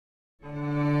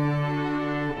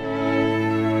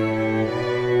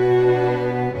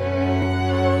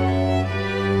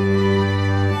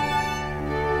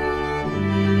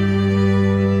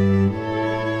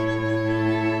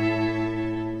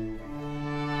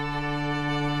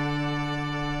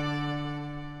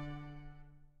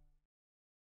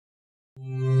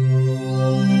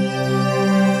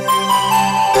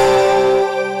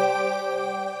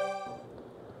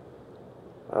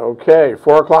Okay,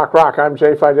 4 o'clock rock. I'm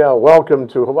Jay Fidell. Welcome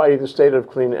to Hawaii, the state of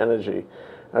clean energy.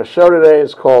 Our show today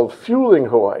is called Fueling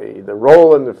Hawaii, the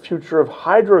role and the future of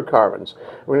hydrocarbons.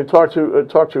 We're going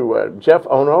to talk to Jeff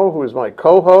Ono, who is my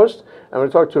co-host. I'm going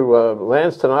to talk to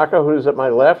Lance Tanaka, who's at my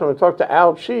left. I'm going to talk to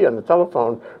Al Chee on the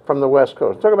telephone from the West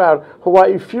Coast. Talk about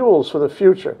Hawaii fuels for the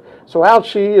future. So Al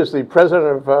Chee is the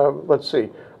president of,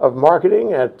 of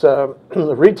marketing at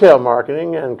retail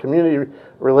marketing and community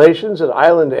relations at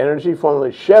Island Energy,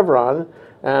 formerly Chevron.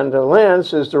 And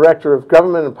Lance is Director of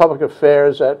Government and Public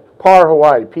Affairs at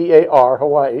Parhawaii, P-A-R,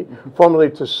 Hawaii, formerly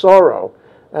Tesoro.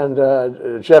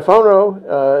 And Jeff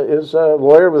Ono is a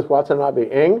lawyer with Watanabe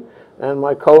Ing, and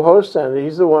my co-host, and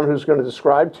he's the one who's going to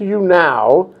describe to you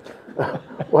now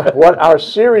what our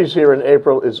series here in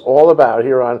April is all about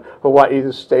here on Hawaii,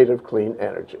 the state of clean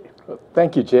energy.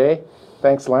 Thank you, Jay.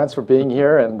 Thanks, Lance, for being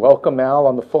here, and welcome, Al,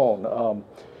 on the phone.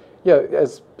 Yeah,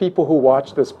 as people who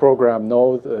watch this program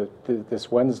know,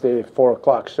 this Wednesday 4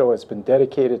 o'clock show has been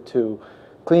dedicated to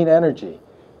clean energy.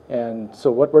 And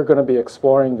so what we're going to be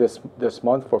exploring this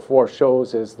month for 4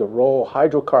 shows is the role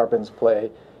hydrocarbons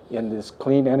play in this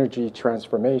clean energy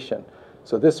transformation.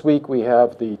 So this week we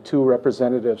have the 2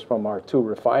 representatives from our 2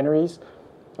 refineries.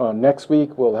 Next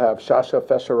week we'll have Shasha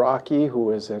Fesharaki,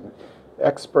 who is an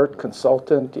expert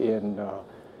consultant in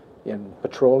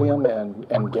petroleum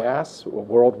and gas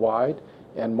worldwide,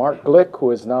 and Mark Glick,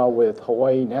 who is now with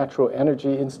Hawaii Natural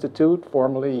Energy Institute.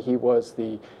 Formerly, he was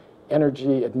the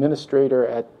energy administrator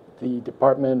at the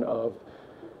Department of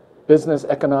Business,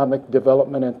 Economic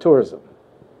Development, and Tourism.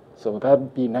 So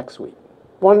that'd be next week.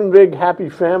 One big happy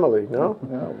family, no?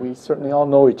 Yeah, we certainly all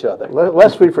know each other.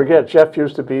 Lest we forget, Jeff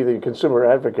used to be the consumer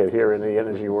advocate here in the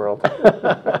energy world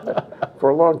for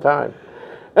a long time.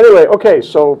 Anyway, okay,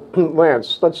 so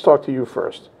Lance, let's talk to you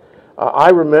first.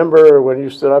 I remember when you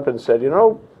stood up and said, you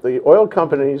know, the oil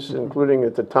companies, including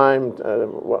at the time,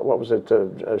 what was it,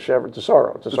 Chevron,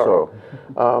 Tesoro,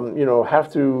 you know,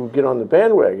 have to get on the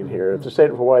bandwagon here. If the state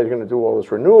of Hawaii is going to do all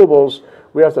this renewables,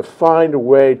 we have to find a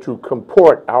way to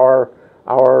comport our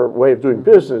way of doing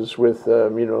business with,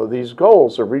 you know, these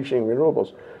goals of reaching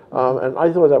renewables. And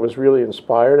I thought that was really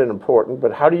inspired and important,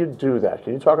 but how do you do that?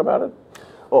 Can you talk about it?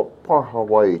 Well,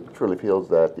 Parhawaii truly feels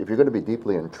that if you're going to be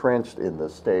deeply entrenched in the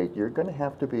state, you're going to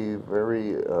have to be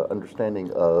very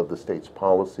understanding of the state's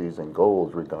policies and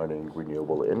goals regarding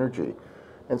renewable energy.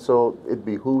 And so it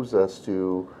behooves us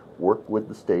to work with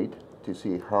the state to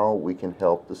see how we can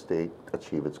help the state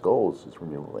achieve its goals, its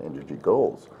renewable energy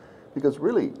goals. Because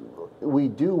really, we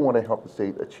do want to help the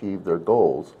state achieve their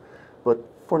goals, but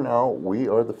for now, we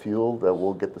are the fuel that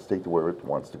will get the state to where it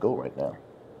wants to go right now.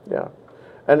 Yeah.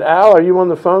 And Al, are you on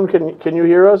the phone? Can you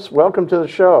hear us? Welcome to the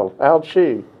show, Al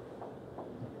Chee.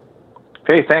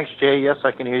 Hey, thanks, Jay. Yes,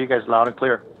 I can hear you guys loud and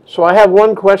clear. So I have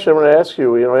one question I want to ask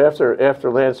you. You know, after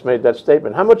Lance made that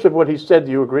statement, how much of what he said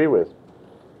do you agree with?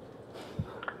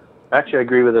 Actually, I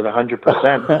agree with it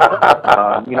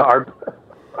 100%. You know,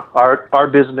 our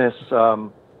business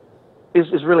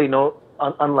is really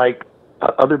unlike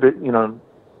other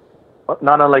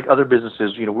not unlike other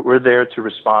businesses. You know, we're there to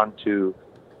respond to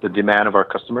the demand of our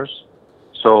customers.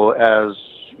 So as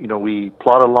you know, we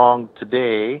plot along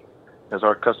today, as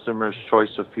our customers'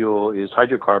 choice of fuel is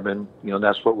hydrocarbon, you know,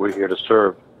 that's what we're here to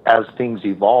serve. As things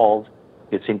evolve,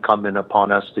 it's incumbent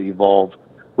upon us to evolve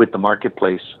with the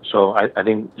marketplace. So I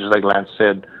think, just like Lance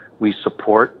said, we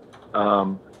support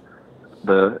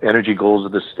the energy goals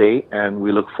of the state, and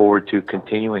we look forward to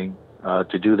continuing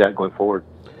to do that going forward.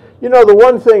 You know, the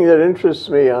one thing that interests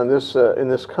me on this in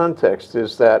this context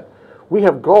is that we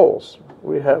have goals.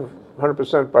 We have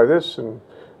 100% by this, and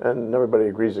everybody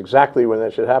agrees exactly when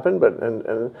that should happen, but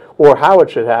or how it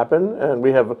should happen. And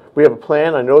we have a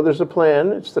plan. I know there's a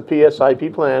plan. It's the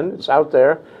PSIP plan. It's out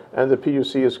there, and the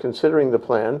PUC is considering the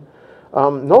plan.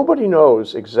 Nobody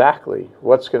knows exactly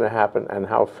what's going to happen and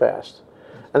how fast.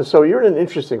 And so you're in an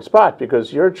interesting spot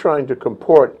because you're trying to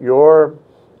comport your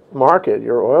market,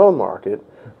 your oil market,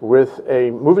 with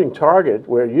a moving target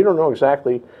where you don't know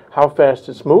exactly how fast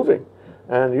it's moving.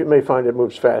 And you may find it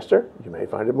moves faster, you may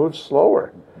find it moves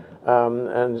slower.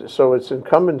 And so it's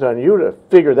incumbent on you to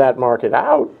figure that market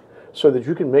out so that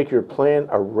you can make your plan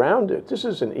around it. This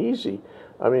isn't easy.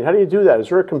 I mean, how do you do that? Is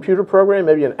there a computer program,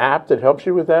 maybe an app that helps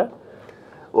you with that?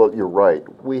 Well, you're right.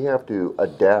 We have to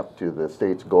adapt to the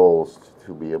state's goals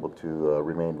to be able to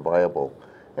remain viable.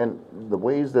 And the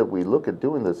ways that we look at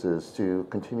doing this is to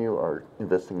continue our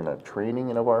investing in our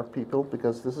training of our people,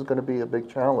 because this is going to be a big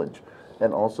challenge,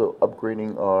 and also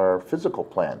upgrading our physical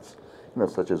plants, you know,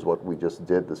 such as what we just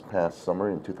did this past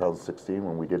summer in 2016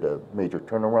 when we did a major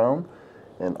turnaround.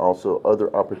 and also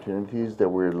other opportunities that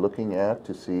we're looking at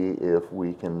to see if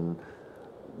we can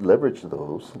leverage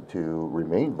those to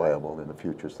remain viable in the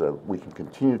future so that we can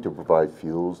continue to provide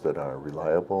fuels that are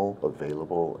reliable,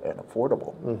 available, and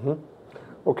affordable.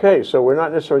 Okay, so we're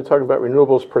not necessarily talking about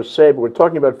renewables per se, but we're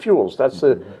talking about fuels.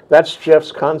 That's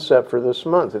Jeff's concept for this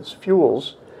month. It's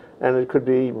fuels, and it could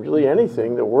be really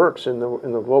anything that works in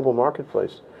the global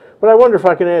marketplace. But I wonder if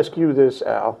I can ask you this,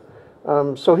 Al.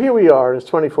 So here we are, it's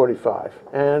 2045,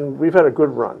 and we've had a good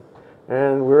run.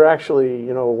 And we're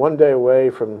actually, one day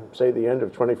away from, say, the end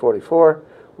of 2044.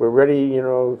 We're ready,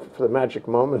 for the magic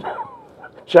moment.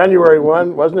 January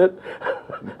 1, wasn't it,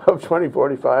 of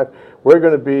 2045. We're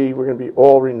going to be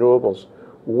all renewables.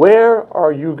 Where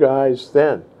are you guys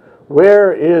then?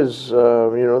 Where is,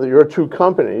 your two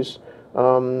companies,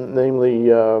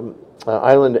 namely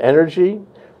Island Energy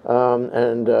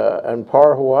and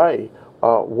Parhawaii?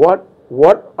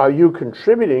 What are you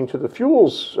contributing to the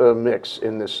fuels mix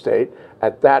in this state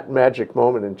at that magic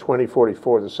moment in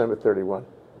 2044, December 31?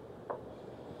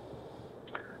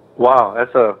 Wow,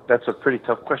 that's a pretty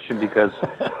tough question because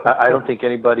I don't think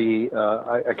anybody,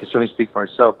 I can certainly speak for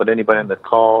myself, but anybody on the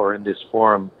call or in this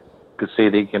forum could say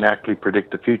they can actually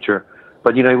predict the future.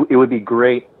 But it would be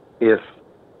great if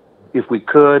we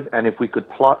could, and if we could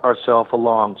plot ourselves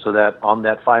along so that on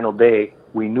that final day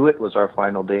we knew it was our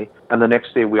final day, and the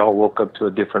next day we all woke up to a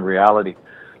different reality.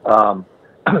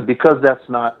 Because that's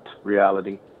not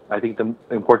reality, I think the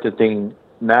important thing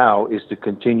now is to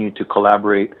continue to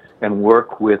collaborate and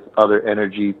work with other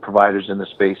energy providers in the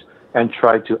space and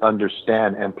try to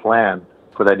understand and plan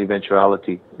for that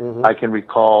eventuality. I can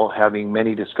recall having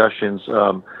many discussions.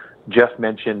 Jeff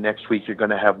mentioned next week you're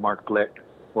going to have Mark Glick.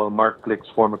 Well, Mark Glick's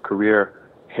former career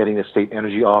heading the state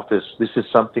energy office, this is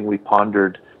something we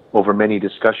pondered over many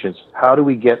discussions. How do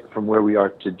we get from where we are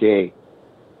today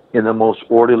in the most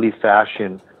orderly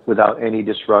fashion without any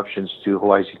disruptions to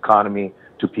Hawaii's economy,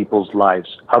 to people's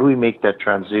lives? How do we make that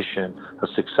transition a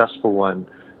successful one,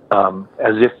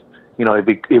 as if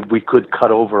we could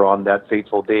cut over on that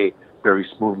fateful day very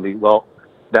smoothly? Well,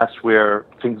 that's where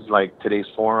things like today's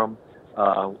forum,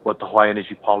 what the Hawaii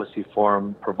Energy Policy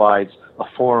Forum provides, a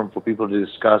forum for people to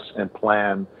discuss and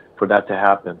plan for that to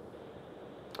happen.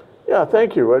 Yeah,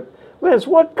 thank you. Lance,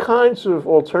 what kinds of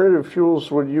alternative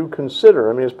fuels would you consider?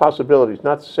 I mean, as possibilities,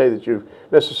 not to say that you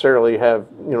necessarily have,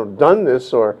 done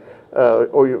this or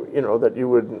that you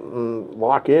would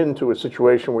lock into a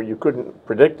situation where you couldn't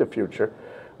predict the future.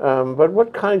 But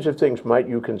what kinds of things might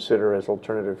you consider as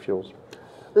alternative fuels?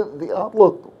 The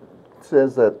outlook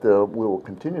says that we will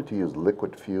continue to use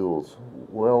liquid fuels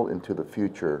well into the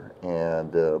future,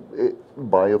 and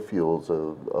biofuels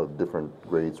of different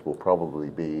grades will probably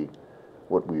be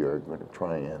what we are going to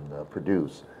try and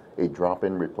produce. A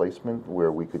drop-in replacement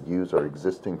where we could use our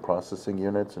existing processing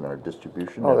units and our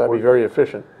distribution network. That'd be very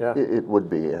efficient, yeah. It would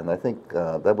be, and I think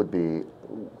that would be,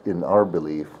 in our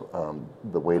belief,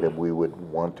 the way that we would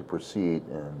want to proceed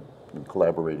in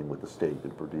collaborating with the state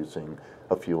in producing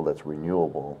a fuel that's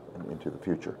renewable into the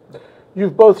future.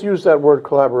 You've both used that word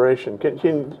collaboration. Can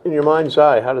in your mind's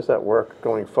eye, how does that work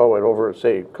going forward over,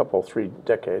 say, a couple, 3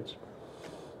 decades?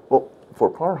 Well, for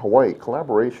Parhawaii,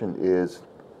 collaboration is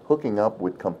hooking up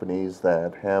with companies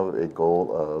that have a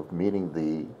goal of meeting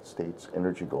the state's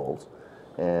energy goals,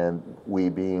 and we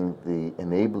being the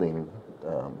enabling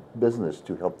business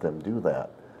to help them do that.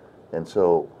 And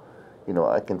so,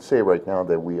 I can say right now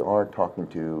that we are talking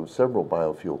to several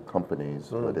biofuel companies,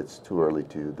 but it's too early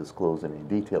to disclose any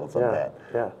details on that.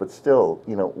 Yeah. But still,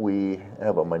 we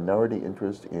have a minority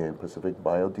interest in Pacific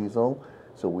biodiesel,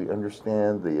 so we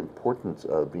understand the importance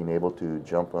of being able to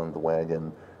jump on the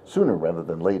wagon sooner rather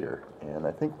than later. And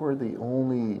I think we're the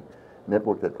only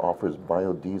network that offers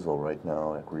biodiesel right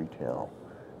now at retail.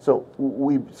 So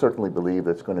we certainly believe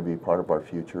that's going to be part of our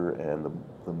future, and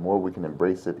the more we can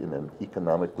embrace it in an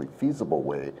economically feasible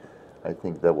way, I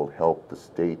think that will help the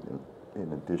state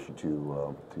in addition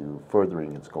to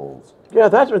furthering its goals. Yeah,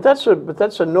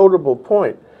 that's a notable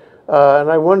point. And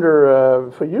I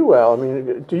wonder, for you, Al, I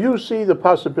mean, do you see the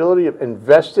possibility of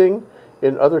investing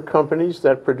in other companies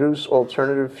that produce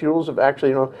alternative fuels, of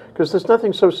actually, because there's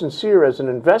nothing so sincere as an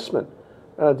investment.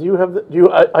 Are you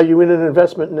in an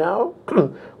investment now,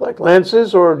 like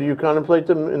Lance's, or do you contemplate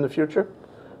them in the future?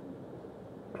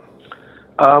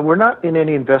 We're not in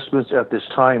any investments at this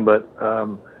time, but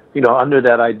under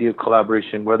that idea of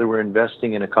collaboration, whether we're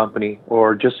investing in a company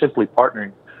or just simply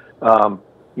partnering,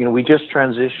 we just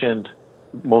transitioned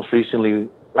most recently.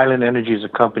 Island Energy is a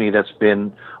company that's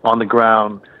been on the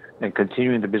ground and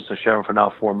continuing the business of Chevron for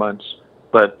now 4 months.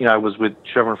 But I was with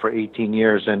Chevron for 18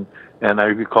 years, and I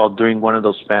recall during one of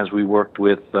those spans we worked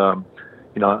with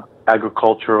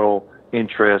agricultural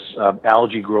interests,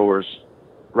 algae growers,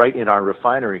 right in our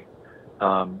refinery,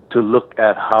 to look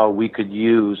at how we could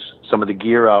use some of the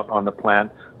gear out on the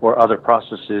plant or other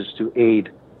processes to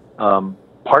aid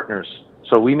partners.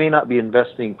 So we may not be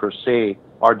investing per se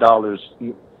our dollars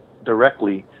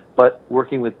directly, but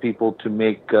working with people to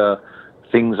make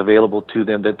things available to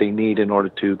them that they need in order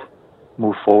to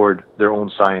move forward their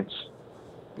own science.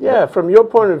 Yeah, from your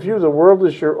point of view, the world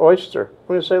is your oyster.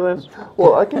 What do you say, Lance?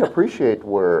 Well, I can appreciate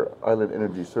where Island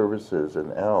Energy Services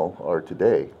and Al are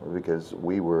today, because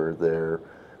we were there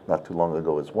not too long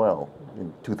ago as well,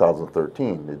 in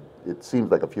 2013. It seems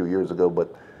like a few years ago, but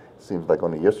it seems like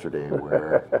only yesterday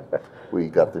where we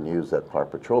got the news that Par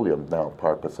Petroleum, now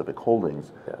Par Pacific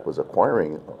Holdings, was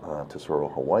acquiring Tesoro,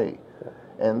 Hawaii.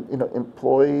 And,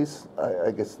 employees,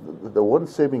 I guess the one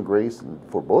saving grace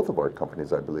for both of our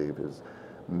companies, I believe, is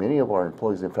many of our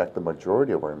employees, in fact, the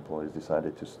majority of our employees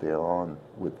decided to stay on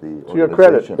with the organization. To your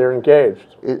credit, they're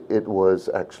engaged. It was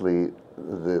actually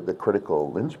the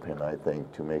critical linchpin, I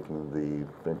think, to making the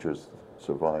ventures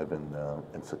survive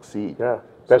and succeed. Yeah,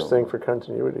 best thing for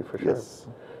continuity, for sure. Yes.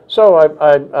 So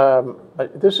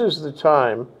this is the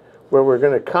time where we're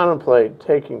going to contemplate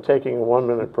taking a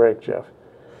 1-minute break, Jeff.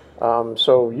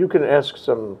 So you can ask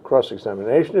some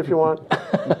cross-examination if you want.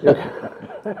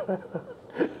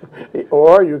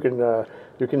 Or you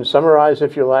can summarize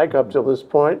if you like up till this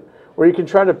point, or you can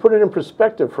try to put it in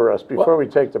perspective for us before we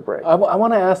take the break. I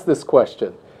want to ask this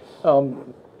question.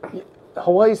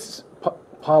 Hawaii's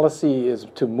policy is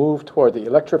to move toward the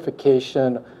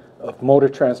electrification of motor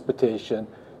transportation,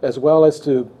 as well as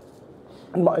to,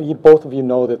 both of you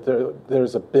know that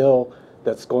there's a bill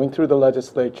that's going through the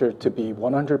legislature to be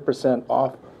 100%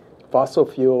 off fossil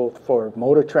fuel for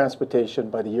motor transportation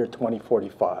by the year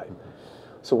 2045.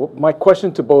 So my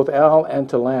question to both Al and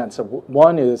to Lance,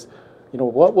 one is,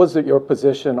 what was your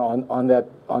position on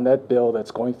that bill that's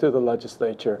going through the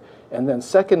legislature? And then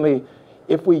secondly,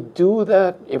 if we do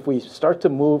that, if we start to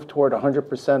move toward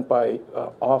 100% by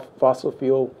off fossil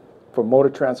fuel for motor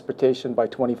transportation by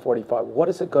 2045, what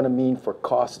is it going to mean for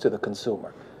cost to the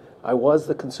consumer? I was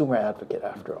the consumer advocate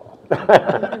after all.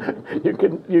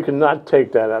 You cannot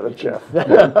take that out of Jeff.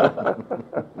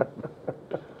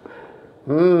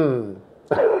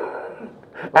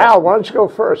 Al, why don't you go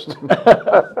first?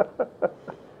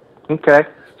 Okay.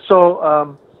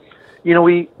 So,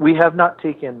 we have not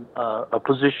taken a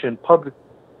position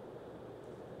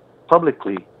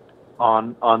publicly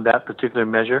on that particular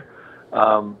measure.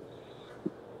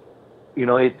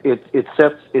 It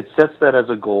sets that as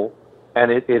a goal, and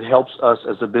it helps us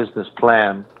as a business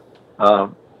plan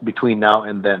between now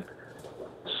and then.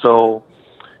 So,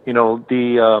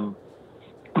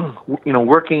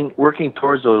 working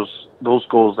towards those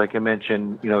goals, like I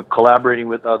mentioned, collaborating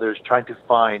with others, trying to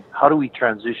find how do we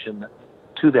transition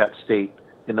to that state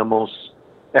in the most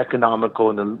economical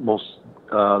and the most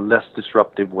less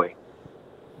disruptive way.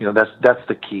 That's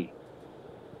the key.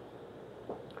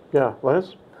 Yeah,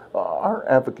 Lance? Our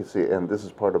advocacy, and this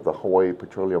is part of the Hawaii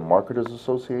Petroleum Marketers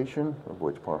Association, of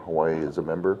which Parhawaii is a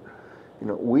member,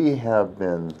 we have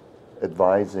been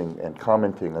advising and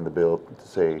commenting on the bill to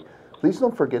say, please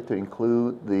don't forget to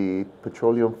include the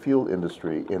petroleum fuel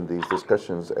industry in these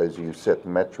discussions as you set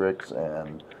metrics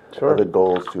and other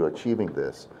goals to achieving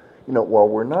this. While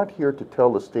we're not here to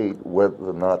tell the state whether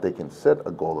or not they can set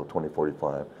a goal of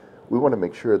 2045, we want to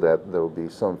make sure that there will be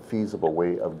some feasible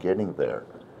way of getting there.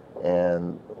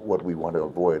 And what we want to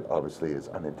avoid, obviously, is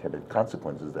unintended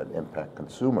consequences that impact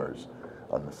consumers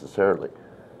unnecessarily.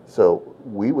 So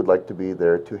we would like to be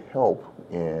there to help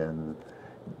in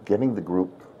getting the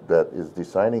group that is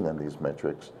deciding on these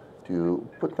metrics to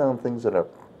put down things that are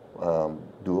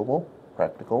doable,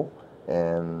 practical,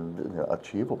 and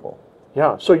achievable.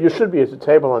 Yeah, so you should be at the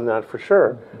table on that for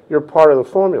sure. You're part of the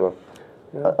formula.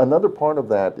 Yeah. Another part of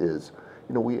that is,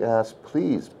 we ask,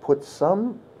 please put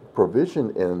some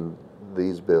provision in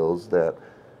these bills that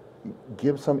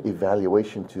give some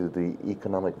evaluation to the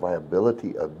economic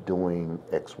viability of doing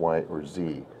X, Y, or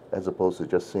Z, as opposed to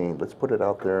just saying, let's put it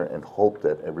out there and hope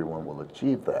that everyone will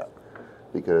achieve that.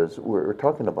 Because we're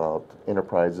talking about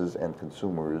enterprises and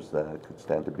consumers that could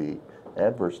stand to be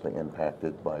adversely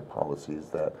impacted by policies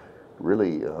that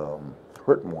really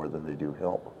hurt more than they do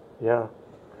help. Yeah.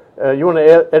 You want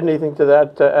to add anything to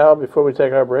that, Al, before we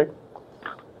take our break?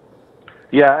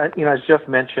 Yeah, as Jeff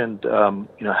mentioned,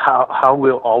 how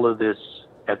will all of this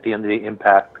at the end of the day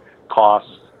impact cost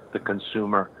the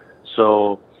consumer?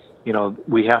 So,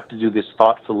 we have to do this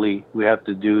thoughtfully. We have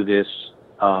to do this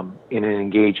in an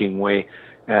engaging way,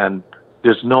 and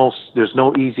there's no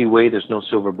easy way. There's no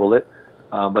silver bullet.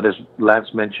 But as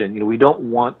Lance mentioned, we don't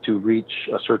want to reach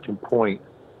a certain point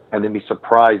and then be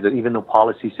surprised that even though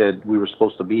policy said we were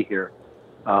supposed to be here,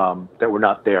 that we're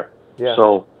not there. Yeah.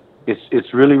 So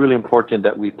it's really, really important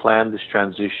that we plan this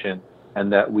transition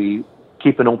and that we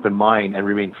keep an open mind and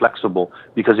remain flexible,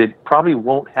 because it probably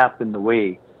won't happen the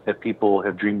way that people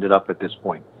have dreamed it up at this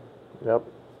point. Yep.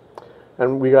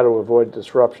 And we got to avoid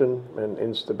disruption and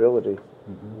instability.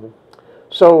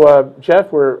 So,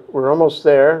 Jeff, we're almost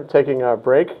there, taking our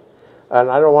break, and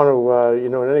I don't want to,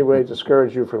 in any way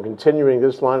discourage you from continuing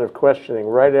this line of questioning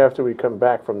right after we come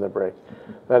back from the break.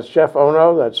 That's Jeff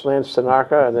Ono, that's Lance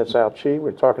Tanaka, and that's Al Chee.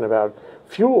 We're talking about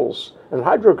fuels and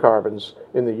hydrocarbons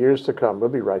in the years to come. We'll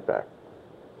be right back.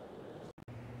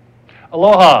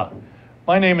 Aloha,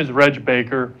 my name is Reg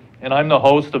Baker, and I'm the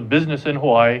host of Business in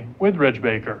Hawaii with Reg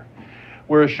Baker.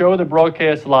 We're a show that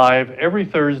broadcasts live every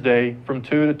Thursday from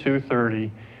 2 to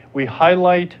 2:30. We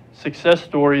highlight success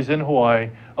stories in Hawaii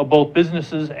of both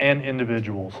businesses and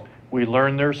individuals. We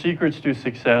learn their secrets to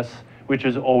success, which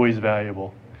is always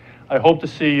valuable. I hope to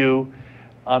see you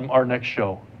on our next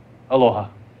show. Aloha.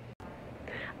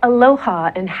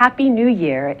 Aloha and Happy New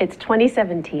Year. It's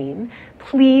 2017.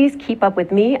 Please keep up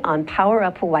with me on Power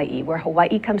Up Hawaii, where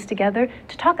Hawaii comes together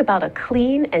to talk about a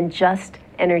clean and just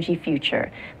energy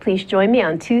future. Please join me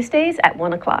on Tuesdays at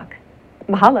 1 o'clock.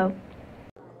 Mahalo.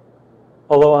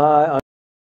 Aloha,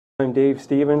 I'm Dave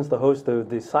Stevens, the host of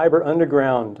the Cyber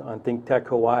Underground on ThinkTech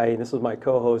Hawaii. This is my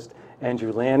co-host,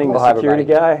 Andrew Lanning, the security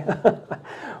guy.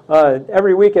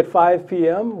 Every week at 5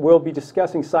 p.m., we'll be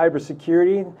discussing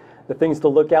cybersecurity, the things to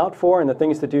look out for, and the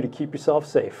things to do to keep yourself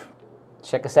safe.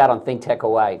 Check us out on ThinkTech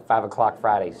Hawaii, 5 o'clock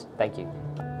Fridays. Thank you.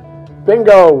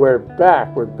 Bingo, we're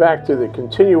back. We're back to the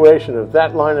continuation of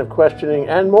that line of questioning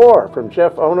and more from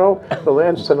Jeff Ono to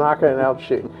Lance Tanaka and Al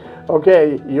Chee.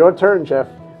 Okay, your turn, Jeff.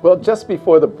 Well, just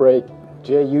before the break,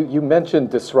 Jay, you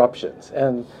mentioned disruptions.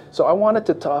 And so I wanted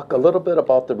to talk a little bit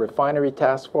about the refinery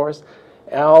task force.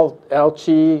 Al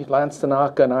Chee, Lance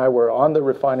Tanaka, and I were on the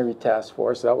refinery task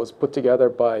force that was put together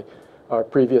by our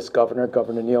previous governor,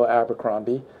 Governor Neil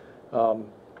Abercrombie.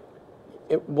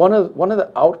 One of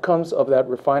the outcomes of that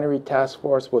refinery task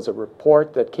force was a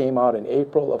report that came out in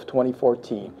April of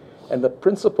 2014. And the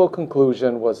principal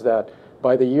conclusion was that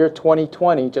by the year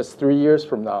 2020, just 3 years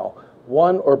from now,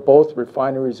 one or both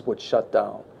refineries would shut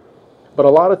down. But a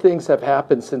lot of things have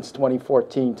happened since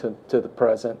 2014 to the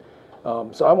present.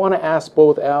 So I want to ask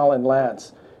both Al and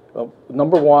Lance,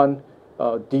 number one,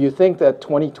 do you think that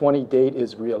 2020 date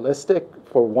is realistic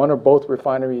for one or both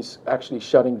refineries actually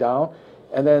shutting down?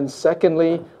 And then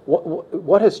secondly,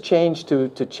 what has changed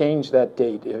to change that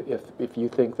date if you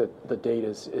think that the date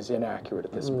is inaccurate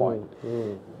at this point?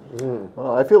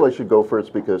 Well, I feel I should go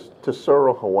first because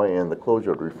Tesoro, Hawaii, and the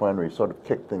closure of the refinery sort of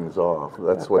kicked things off.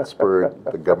 That's what spurred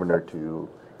the governor to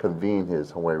convene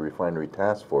his Hawaii Refinery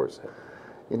Task Force.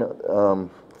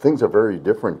 Things are very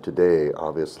different today,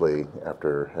 obviously,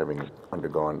 after having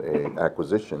undergone an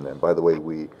acquisition. And by the way,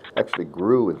 we actually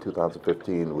grew in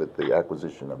 2015 with the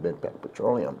acquisition of Midpack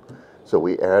Petroleum. So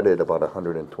we added about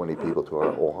 120 people to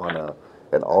our Ohana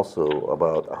and also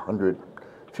about 100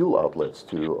 fuel outlets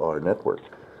to our network.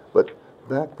 But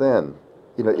back then,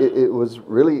 it was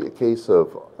really a case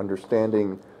of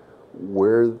understanding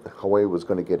where Hawaii was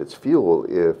going to get its fuel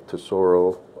if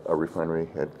Tesoro, a refinery,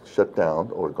 had shut down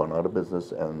or gone out of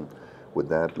business, and would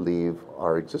that leave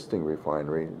our existing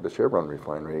refinery, the Chevron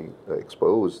refinery,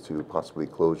 exposed to possibly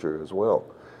closure as well.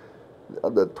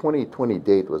 The 2020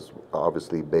 date was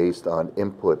obviously based on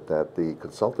input that the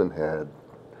consultant had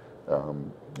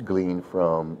gleaned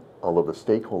from all of the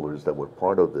stakeholders that were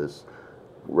part of this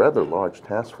rather large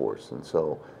task force, and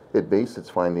so it based its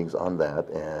findings on that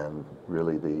and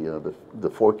really the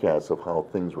forecast of how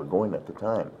things were going at the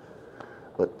time.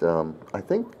 But I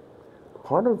think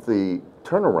part of the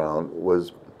turnaround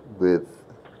was with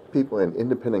people in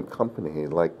independent company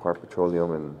like Par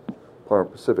Petroleum and Par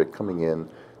Pacific coming in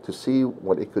to see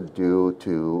what it could do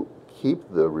to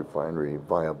keep the refinery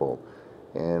viable.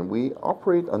 And we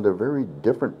operate under very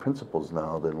different principles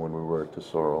now than when we were at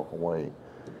Tesoro, Hawaii.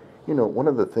 One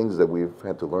of the things that we've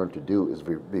had to learn to do is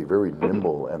be very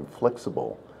nimble and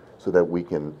flexible so that we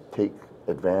can take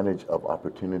advantage of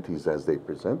opportunities as they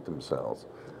present themselves.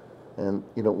 And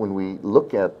when we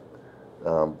look at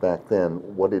back then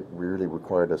what it really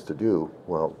required us to do,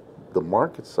 well, the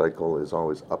market cycle is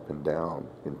always up and down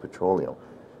in petroleum.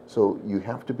 So you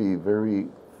have to be very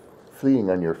fleeting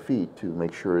on your feet to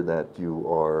make sure that you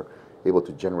are able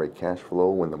to generate cash flow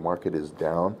when the market is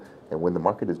down, and when the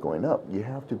market is going up, you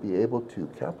have to be able to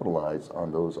capitalize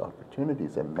on those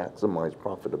opportunities and maximize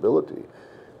profitability.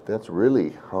 That's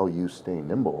really how you stay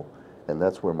nimble. And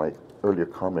that's where my earlier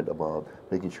comment about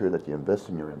making sure that you invest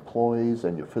in your employees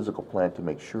and your physical plant to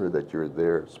make sure that you're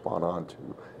there spot on to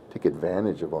take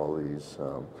advantage of all these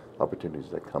opportunities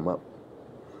that come up.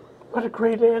 What a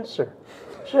great answer.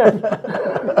 Jeff,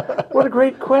 what a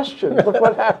great question. Look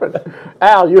what happened.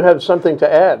 Al, you have something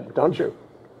to add, don't you?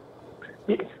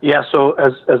 Yeah, so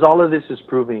as all of this is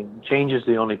proving, change is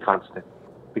the only constant.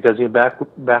 Because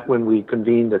back when we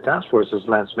convened the task force, as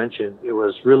Lance mentioned, it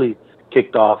was really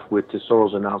kicked off with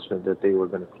Tesoro's announcement that they were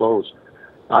going to close.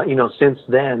 Since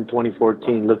then,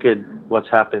 2014, look at what's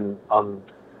happened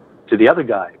to the other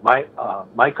guy,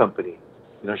 my company.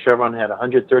 Chevron had a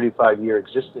 135-year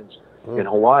existence in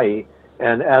Hawaii,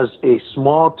 and as a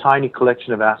small, tiny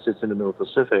collection of assets in the Middle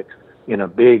Pacific, in a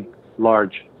big,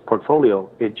 large portfolio,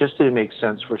 it just didn't make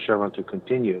sense for Chevron to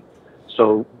continue.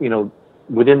 So,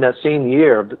 within that same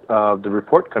year of the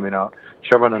report coming out,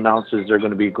 Chevron announces they're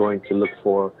going to be going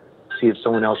to see if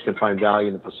someone else can find value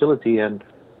in the facility, and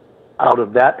out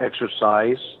of that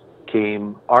exercise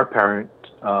came our parent,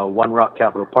 One Rock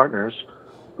Capital Partners,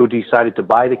 who decided to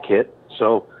buy the kit.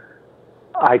 So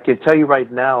I can tell you right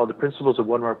now, the principals of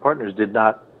One Rock Partners did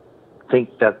not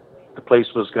think that the place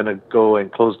was going to go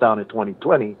and close down in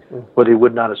 2020, but they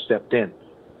would not have stepped in.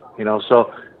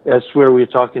 So that's where we're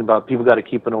talking about people got to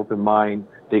keep an open mind.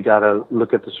 They got to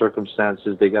look at the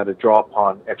circumstances. They got to draw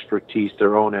upon expertise,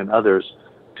 their own and others,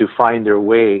 to find their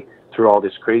way through all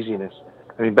this craziness.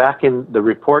 I mean, back in the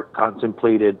report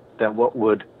contemplated that what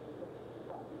would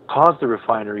cause the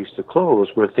refineries to close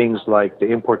were things like the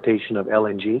importation of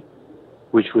LNG,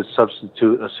 which would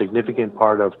substitute a significant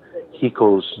part of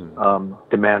HECO's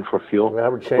demand for fuel.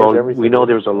 That would change everything. We know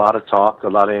there's a lot of talk, a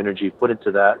lot of energy put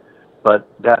into that, but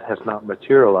that has not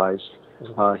materialized.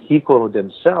 HECO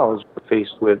themselves were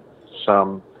faced with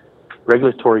some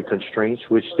regulatory constraints,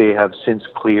 which they have since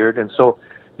cleared. And so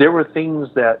there were things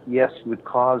that, yes, would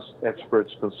cause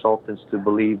experts, consultants to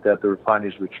believe that the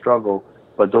refineries would struggle,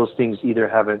 but those things either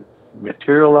haven't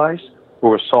materialized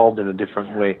or were solved in a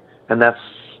different way. And that's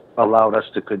allowed us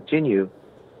to continue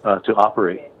to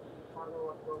operate.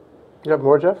 You have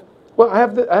more, Jeff? Well, I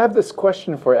have this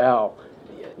question for Al.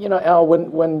 Al,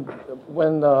 when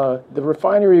the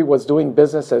refinery was doing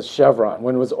business as Chevron,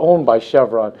 when it was owned by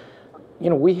Chevron,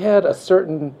 we had a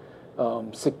certain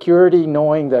security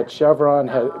knowing that Chevron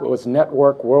was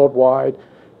networked worldwide,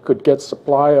 could get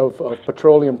supply of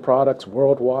petroleum products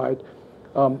worldwide.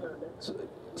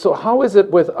 So how is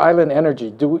it with Island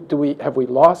Energy? Have we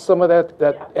lost some of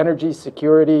that energy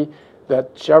security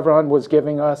that Chevron was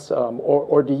giving us,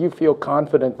 or do you feel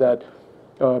confident that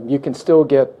you can still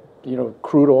get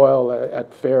crude oil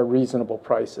at fair, reasonable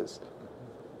prices?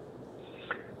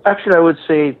 Actually, I would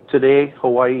say today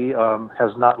Hawaii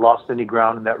has not lost any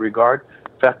ground in that regard.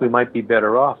 In fact, we might be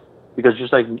better off because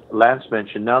just like Lance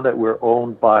mentioned, now that we're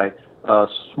owned by a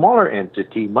smaller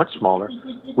entity, much smaller,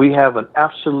 we have an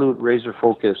absolute razor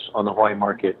focus on the Hawaii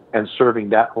market and serving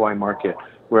that Hawaii market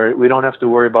where we don't have to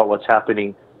worry about what's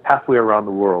happening halfway around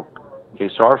the world. Okay,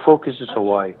 so our focus is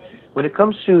Hawaii. When it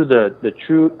comes to the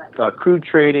true crude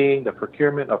trading, the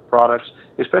procurement of products,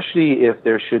 especially if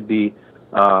there should be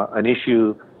an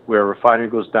issue where a refinery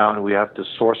goes down and we have to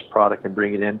source product and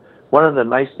bring it in, one of the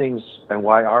nice things and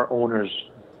why our owners,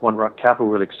 One Rock Capital,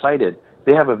 were excited,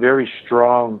 they have a very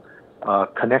strong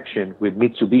connection with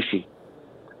Mitsubishi.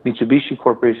 Mitsubishi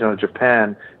Corporation of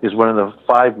Japan is one of the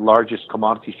 5 largest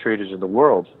commodities traders in the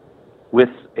world with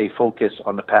a focus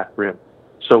on the Pac Rim.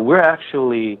 So we're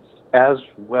actually as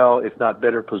well, if not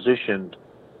better positioned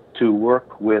to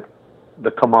work with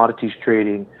the commodities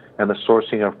trading and the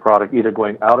sourcing of product either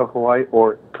going out of Hawaii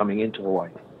or coming into Hawaii.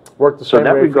 So in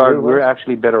that regard, we're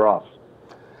actually better off.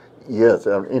 Yes,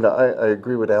 I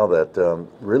agree with Al that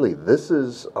really this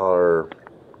is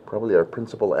probably our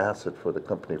principal asset for the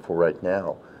company for right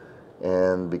now.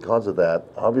 And because of that,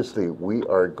 obviously we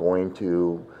are going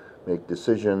to make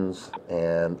decisions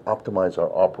and optimize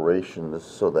our operations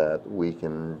so that we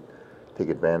can take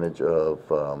advantage of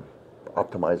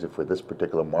optimizing for this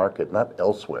particular market, not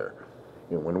elsewhere.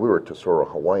 When we were at Tesoro,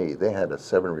 Hawaii, they had a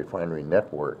 7 refinery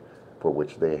network for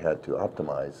which they had to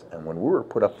optimize. And when we were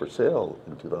put up for sale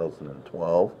in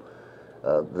 2012,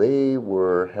 they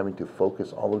were having to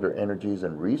focus all of their energies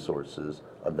and resources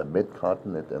on the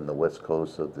mid-continent and the west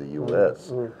coast of the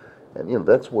U.S. And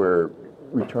that's where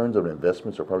returns on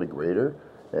investments are probably greater,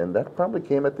 and that probably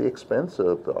came at the expense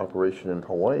of the operation in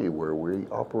Hawaii, where we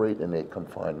operate in a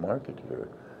confined market here.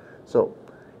 So,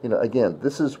 again,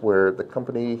 this is where the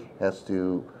company has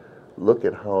to look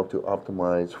at how to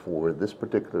optimize for this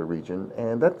particular region,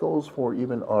 and that goes for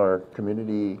even our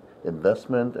community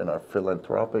investment and our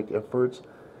philanthropic efforts.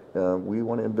 we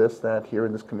want to invest that here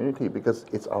in this community because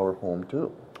it's our home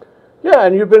too. Yeah,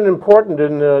 and you've been important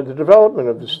in the development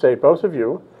of the state, both of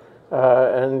you,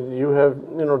 and you have,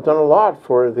 done a lot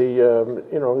for the,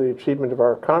 the achievement of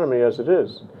our economy as it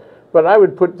is. But I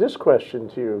would put this question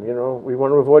to you. We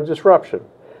want to avoid disruption.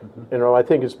 I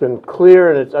think it's been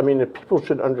clear, and that people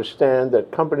should understand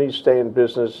that companies stay in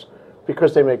business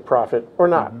because they make profit or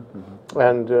not,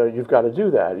 and you've got to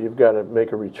do that. You've got to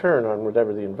make a return on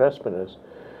whatever the investment is.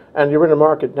 And you're in a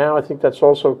market now, I think that's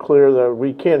also clear that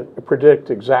we can't predict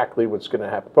exactly what's going to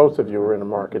happen. Both of you are in a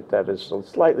market that is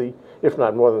slightly, if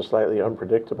not more than slightly,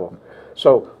 unpredictable.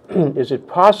 So is it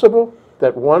possible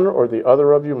that one or the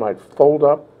other of you might fold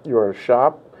up your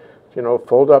shop,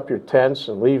 fold up your tents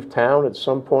and leave town at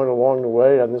some point along the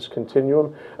way on this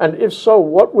continuum? And if so,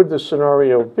 what would the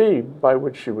scenario be by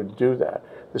which you would do that?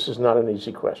 This is not an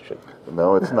easy question.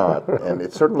 No, it's not. And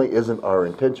it certainly isn't our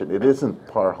intention. It isn't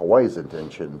Parhawaii's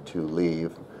intention to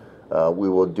leave. We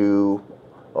will do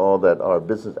all that our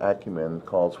business acumen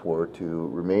calls for to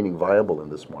remaining viable in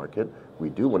this market. We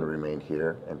do want to remain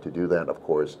here. And to do that, of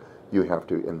course, you have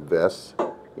to invest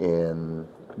in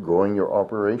growing your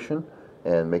operation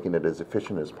and making it as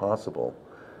efficient as possible.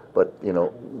 But,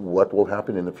 what will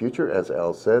happen in the future, as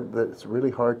Al said, it's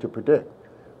really hard to predict.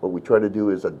 What we try to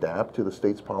do is adapt to the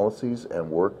state's policies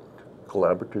and work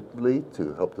collaboratively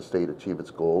to help the state achieve its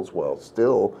goals while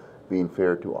still being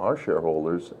fair to our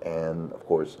shareholders and, of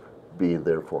course, being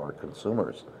there for our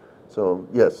consumers. So,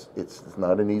 yes, it's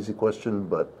not an easy question,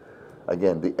 but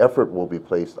again, the effort will be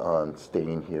placed on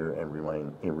staying here and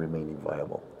remaining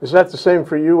viable. Is that the same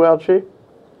for you, Chee?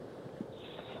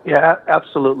 Yeah,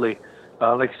 absolutely.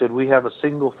 Like I said, we have a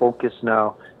single focus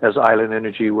now as Island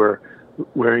Energy where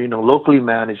locally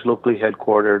managed, locally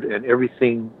headquartered, and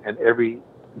everything and every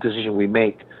decision we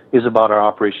make is about our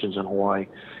operations in Hawaii.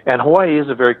 And Hawaii is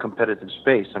a very competitive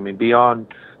space.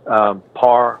 Beyond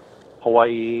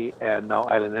Hawaii and now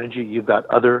Island Energy, you've got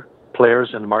other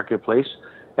players in the marketplace.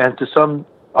 And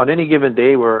on any given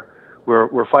day, we're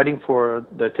fighting for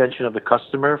the attention of the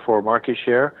customer for market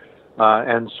share.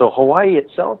 And so Hawaii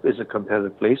itself is a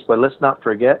competitive place, but let's not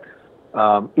forget,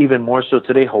 even more so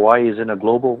today, Hawaii is in a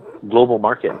global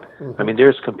market.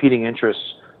 There's competing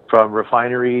interests from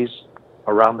refineries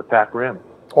around the Pac Rim.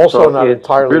 Also, so not it's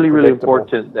entirely really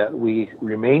important that we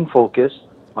remain focused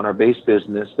on our base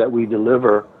business, that we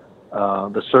deliver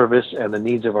the service and the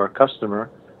needs of our customer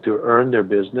to earn their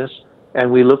business,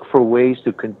 and we look for ways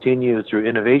to continue through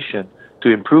innovation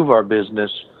to improve our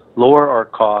business, lower our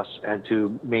costs, and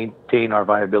to maintain our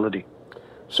viability.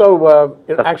 So,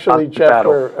 actually, Jeff,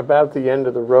 we're about the end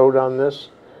of the road on this.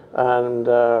 And,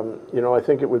 I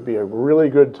think it would be a really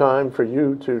good time for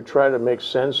you to try to make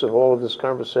sense of all of this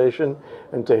conversation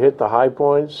and to hit the high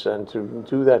points and to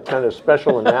do that kind of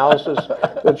special analysis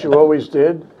that you always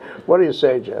did. What do you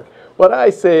say, Jeff? What I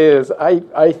say is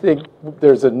I think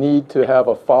there's a need to have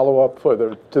a follow-up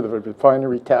to the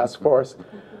refinery task force.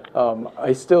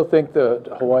 I still think that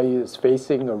Hawaii is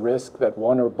facing a risk that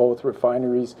one or both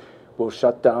refineries will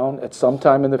shut down at some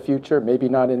time in the future, maybe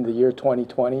not in the year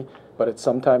 2020, but at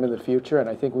some time in the future, and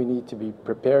I think we need to be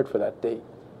prepared for that date.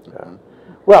 Yeah.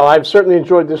 Well, I've certainly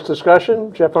enjoyed this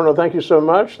discussion. Jeff Ono, thank you so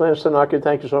much. Lance Tanaka,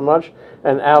 thank you so much.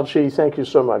 And Al Chee, thank you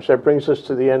so much. That brings us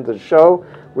to the end of the show.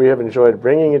 We have enjoyed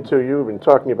bringing it to you. We've been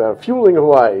talking about fueling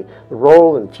Hawaii, the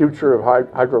role and future of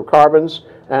hydrocarbons,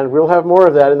 and we'll have more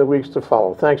of that in the weeks to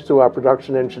follow. Thanks to our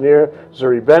production engineer,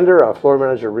 Zuri Bender, our floor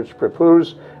manager, Rich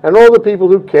Prepuz, and all the people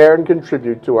who care and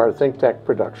contribute to our ThinkTech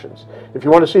productions. If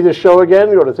you want to see this show again,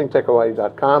 go to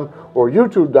thinktechhawaii.com or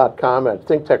youtube.com at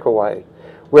ThinkTech Hawaii,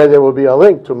 where there will be a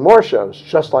link to more shows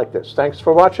just like this. Thanks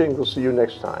for watching. We'll see you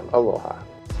next time. Aloha.